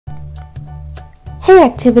Hey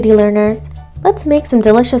activity learners! Let's make some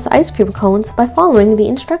delicious ice cream cones by following the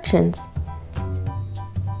instructions.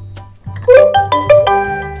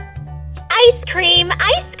 Ice cream!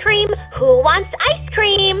 Ice cream! Who wants ice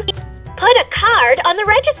cream? Put a card on the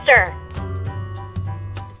register.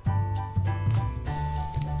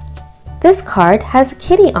 This card has a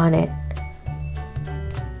kitty on it.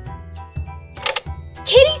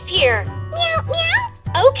 Kitty's here. Meow, meow.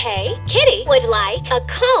 Okay, Kitty would like a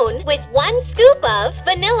cone with 1 scoop of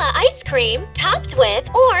vanilla ice cream topped with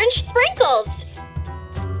orange sprinkles.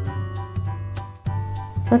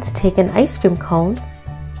 Let's take an ice cream cone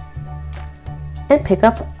and pick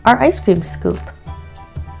up our ice cream scoop.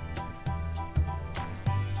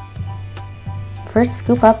 First,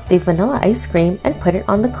 scoop up the vanilla ice cream and put it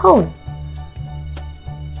on the cone.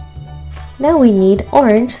 Now we need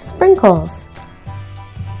orange sprinkles.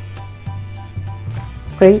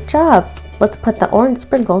 Great job! Let's put the orange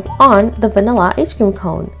sprinkles on the vanilla ice cream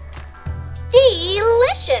cone.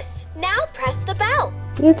 Delicious! Now press the bell.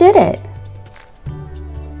 You did it!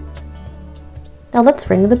 Now let's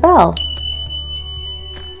ring the bell.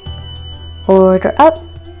 Order up.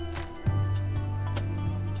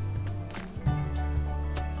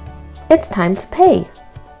 It's time to pay.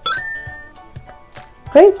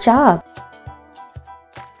 Great job!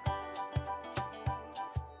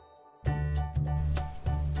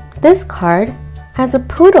 This card has a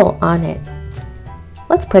poodle on it.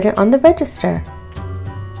 Let's put it on the register.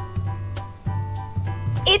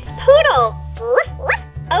 It's Poodle.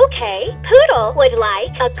 Okay, Poodle would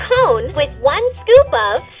like a cone with 1 scoop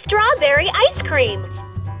of strawberry ice cream.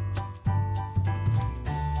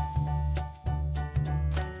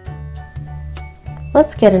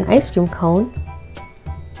 Let's get an ice cream cone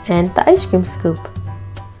and the ice cream scoop.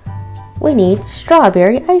 We need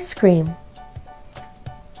strawberry ice cream.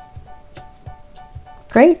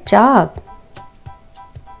 Great job!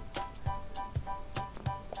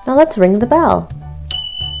 Now let's ring the bell.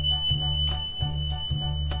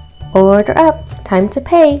 Order up. Time to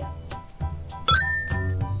pay.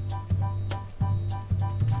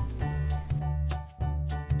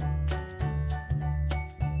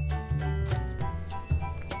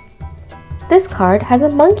 This card has a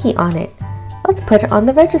monkey on it. Let's put it on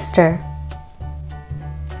the register.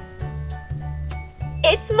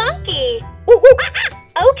 It's Monkey.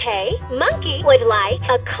 Okay, Monkey would like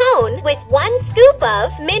a cone with 1 scoop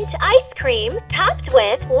of mint ice cream topped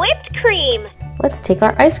with whipped cream. Let's take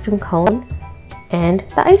our ice cream cone and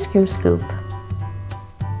the ice cream scoop.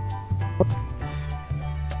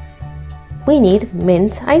 We need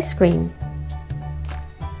mint ice cream.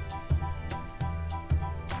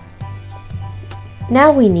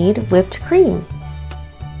 Now we need whipped cream.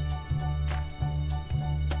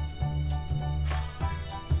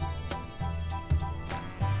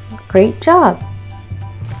 Great job!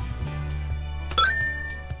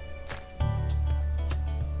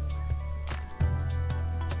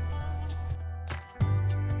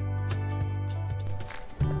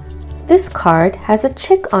 This card has a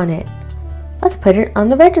chick on it. Let's put it on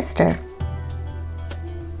the register.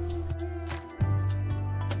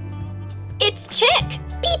 It's Chick.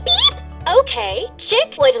 Beep beep. Okay,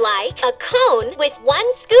 Chick would like a cone with 1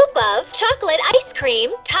 scoop of chocolate ice cream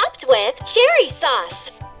topped with cherry sauce.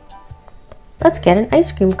 Let's get an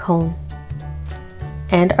ice cream cone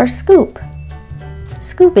and our scoop.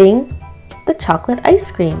 Scooping the chocolate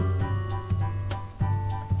ice cream.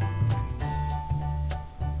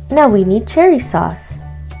 Now we need cherry sauce.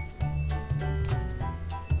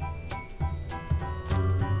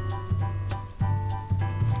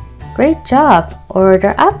 Great job!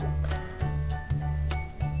 Order up.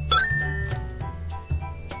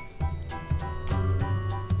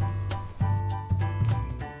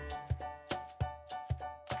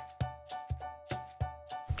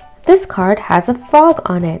 This card has a frog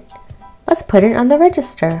on it. Let's put it on the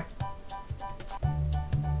register.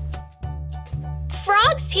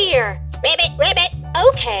 Frog's here. Ribbit, ribbit.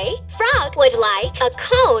 Okay, Frog would like a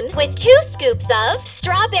cone with 2 scoops of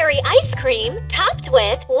strawberry ice cream topped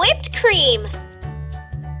with whipped cream.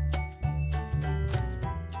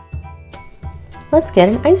 Let's get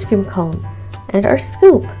an ice cream cone and our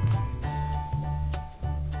scoop.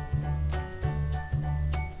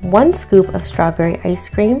 1 scoop of strawberry ice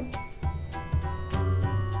cream,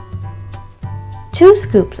 2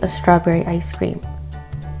 scoops of strawberry ice cream,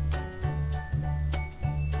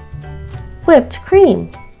 whipped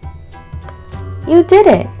cream. You did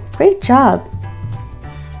it! Great job!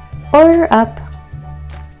 Order up.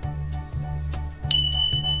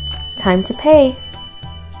 Time to pay.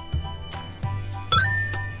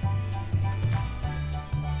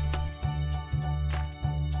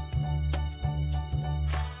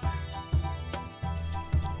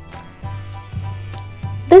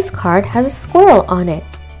 This card has a squirrel on it.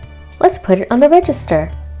 Let's put it on the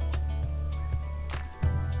register.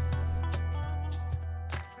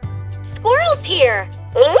 Squirrel's here.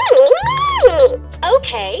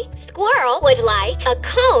 Okay, Squirrel would like a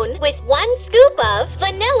cone with 1 scoop of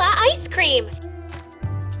vanilla ice cream.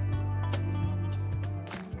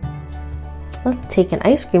 Let's take an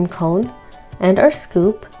ice cream cone and our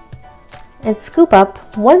scoop and scoop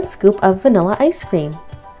up 1 scoop of vanilla ice cream.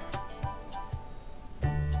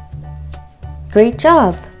 Great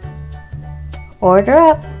job! Order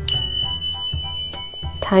up.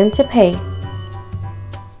 Time to pay.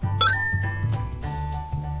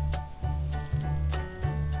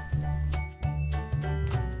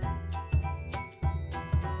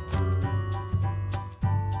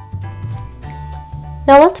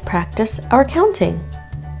 Now let's practice our counting.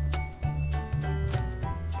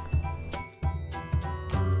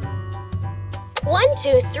 One,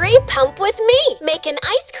 two, three, pump with me. Make an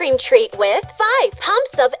ice cream treat with 5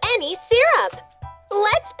 pumps of any syrup.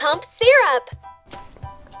 Let's pump syrup.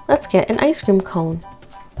 Let's get an ice cream cone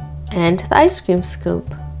and the ice cream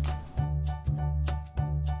scoop.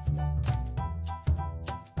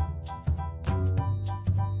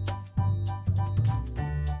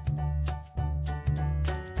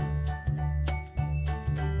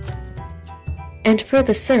 And for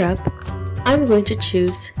the syrup, I'm going to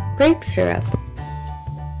choose grape syrup.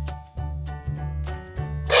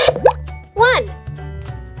 1,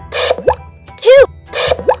 2,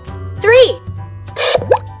 3,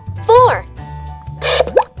 4,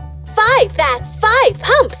 5. That's 5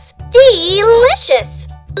 pumps. Delicious!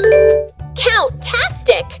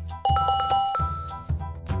 Count-tastic!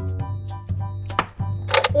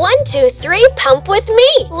 1, 2, 3, pump with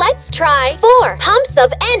me. Let's try 4 pumps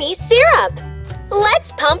of any syrup.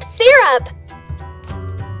 Let's pump syrup.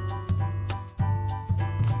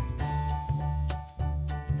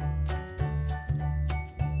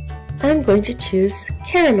 I'm going to choose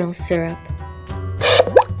caramel syrup.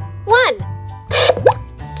 1,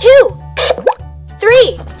 2,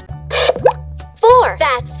 3, 4.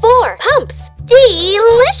 That's 4 pumps.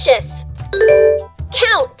 Delicious!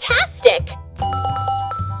 Count-tastic!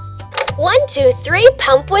 1, 2, 3,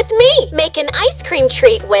 pump with me. Make an ice cream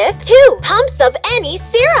treat with 2 pumps of any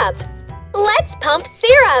syrup. Let's pump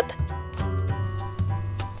syrup.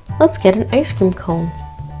 Let's get an ice cream cone.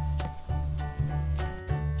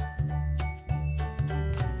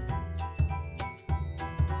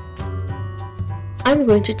 I'm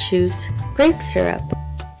going to choose grape syrup.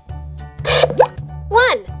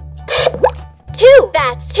 1, 2.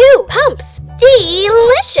 That's 2 pumps.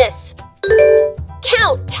 Delicious!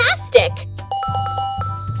 Count-tastic!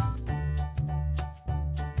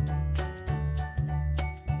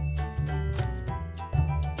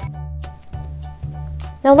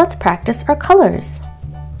 Now let's practice our colors.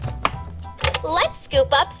 Let's scoop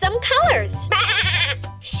up some colors.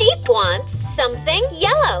 Sheep wants something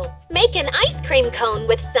yellow. Make an ice cream cone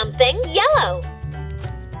with something yellow.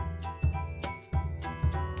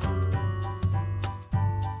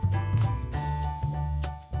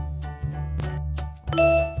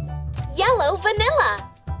 Yellow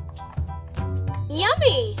vanilla.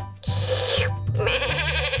 Yummy!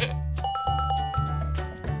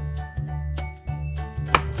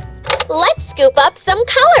 Let's scoop up some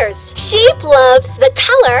colors. Sheep loves the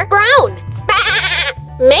color brown.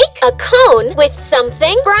 Make a cone with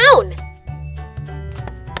something brown.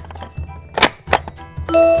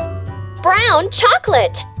 Brown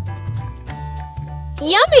chocolate.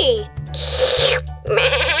 Yummy!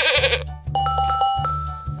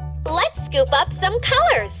 Let's scoop up some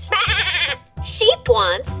colors. Sheep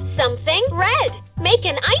wants something red. Make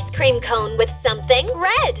an ice cream cone with something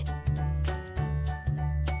red.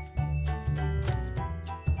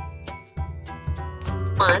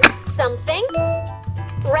 Wants something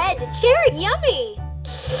red cherry. Yummy!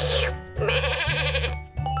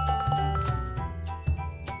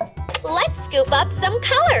 Let's scoop up some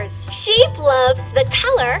colors. Sheep loves the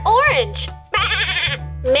color orange.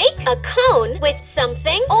 Make a cone with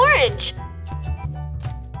something orange.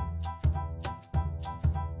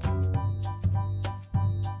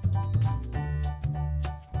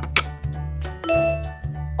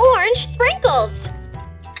 Orange sprinkles.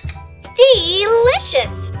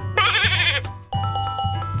 Delicious!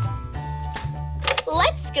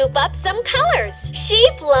 Let's scoop up some colors.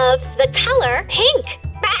 Sheep loves the color pink.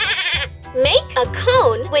 Make a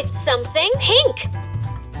cone with something pink.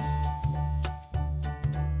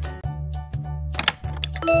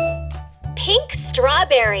 Pink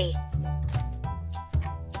strawberry.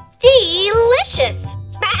 Delicious!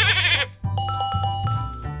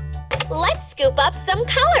 Let's scoop up some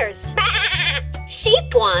colors.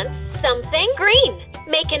 sheep wants something green.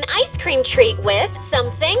 Make an ice cream treat with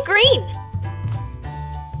something green.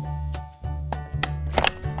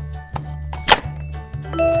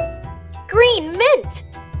 Green mint.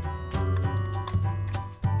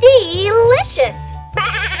 Delicious!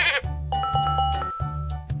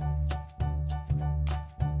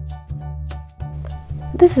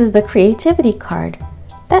 This is the creativity card.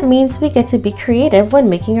 That means we get to be creative when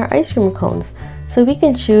making our ice cream cones, so we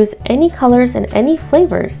can choose any colors and any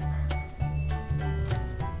flavors.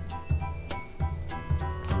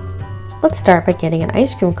 Let's start by getting an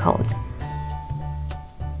ice cream cone.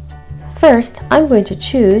 First, I'm going to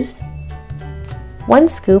choose 1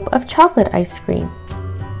 scoop of chocolate ice cream.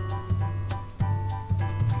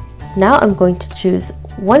 Now I'm going to choose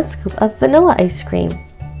 1 scoop of vanilla ice cream.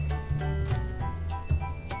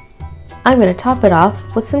 I'm going to top it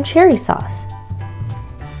off with some cherry sauce.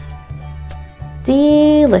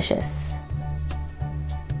 Delicious!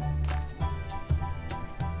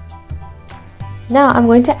 Now I'm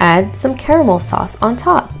going to add some caramel sauce on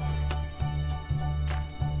top.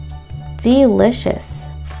 Delicious!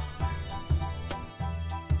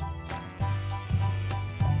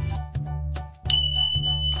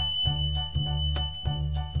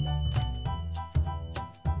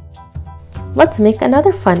 Let's make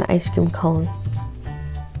another fun ice cream cone.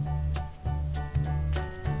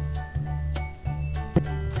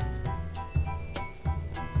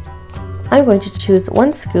 I'm going to choose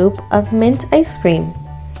 1 scoop of mint ice cream.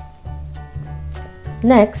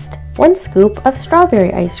 Next, 1 scoop of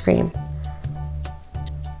strawberry ice cream.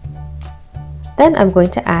 Then I'm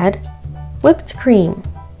going to add whipped cream.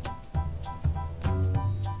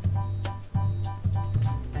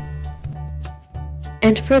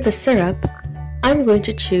 And for the syrup, I'm going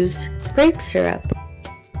to choose grape syrup.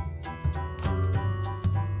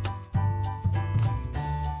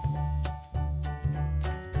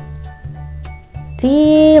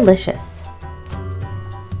 Delicious!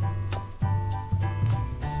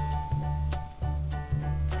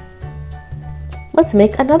 Let's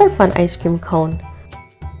make another fun ice cream cone.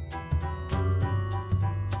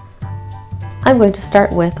 I'm going to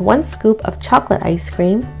start with 1 scoop of chocolate ice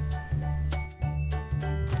cream,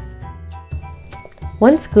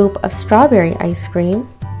 1 scoop of strawberry ice cream,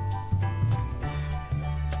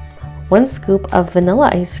 1 scoop of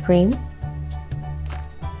vanilla ice cream.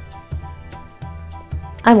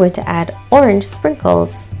 I'm going to add orange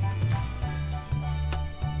sprinkles.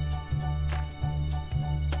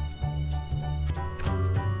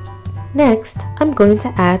 Next, I'm going to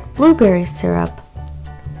add blueberry syrup.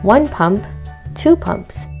 1 pump, 2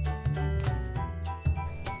 pumps.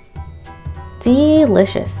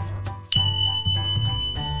 Delicious!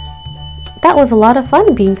 That was a lot of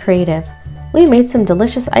fun being creative. We made some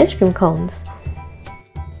delicious ice cream cones.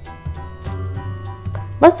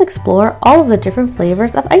 Let's explore all of the different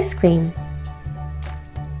flavors of ice cream.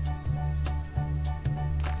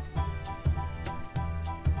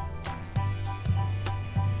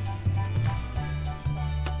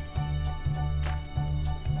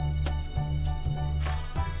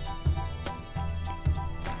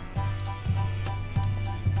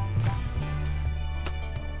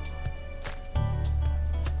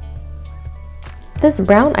 This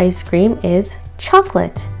brown ice cream is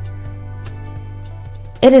chocolate.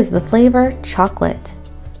 It is the flavor chocolate.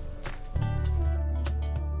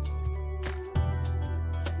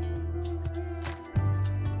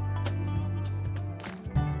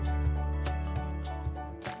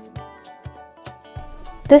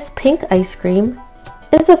 This pink ice cream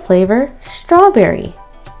is the flavor strawberry.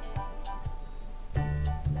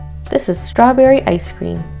 This is strawberry ice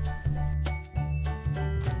cream.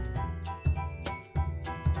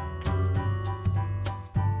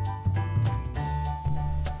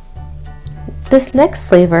 This next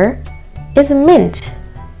flavor is mint.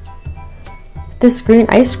 This green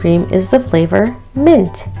ice cream is the flavor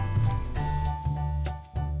mint.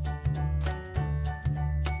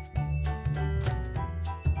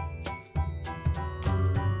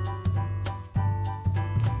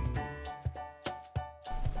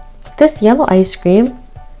 This yellow ice cream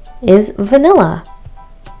is vanilla.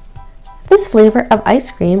 This flavor of ice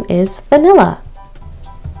cream is vanilla.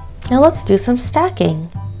 Now let's do some stacking.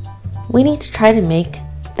 We need to try to make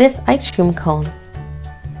this ice cream cone.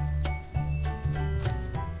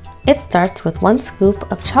 It starts with 1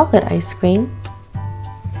 scoop of chocolate ice cream,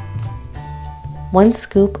 1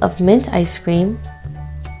 scoop of mint ice cream,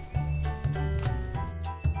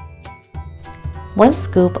 1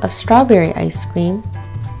 scoop of strawberry ice cream,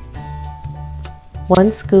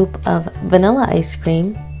 1 scoop of vanilla ice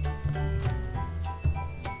cream,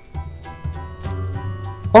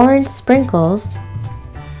 orange sprinkles,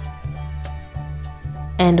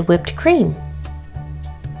 and whipped cream.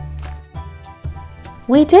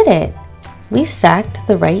 We did it! We stacked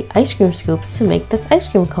the right ice cream scoops to make this ice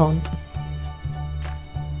cream cone.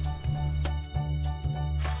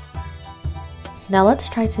 Now let's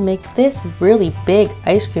try to make this really big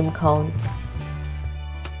ice cream cone.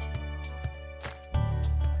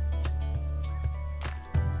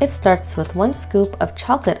 It starts with 1 scoop of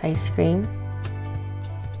chocolate ice cream,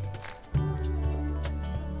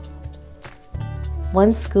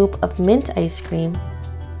 1 scoop of mint ice cream,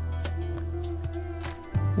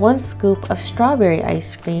 1 scoop of strawberry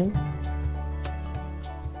ice cream,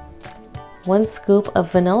 1 scoop of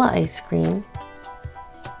vanilla ice cream,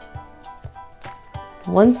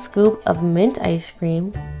 1 scoop of mint ice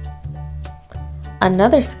cream,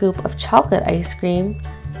 another scoop of chocolate ice cream,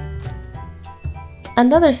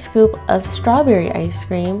 another scoop of strawberry ice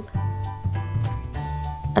cream,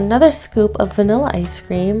 another scoop of vanilla ice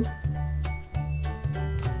cream,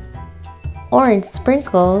 orange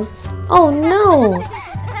sprinkles. Oh no!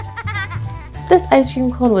 This ice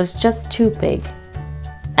cream cone was just too big.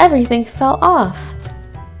 Everything fell off.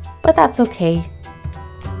 But that's okay.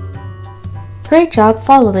 Great job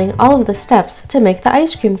following all of the steps to make the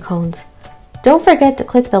ice cream cones. Don't forget to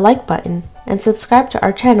click the like button and subscribe to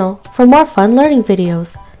our channel for more fun learning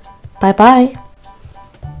videos. Bye bye!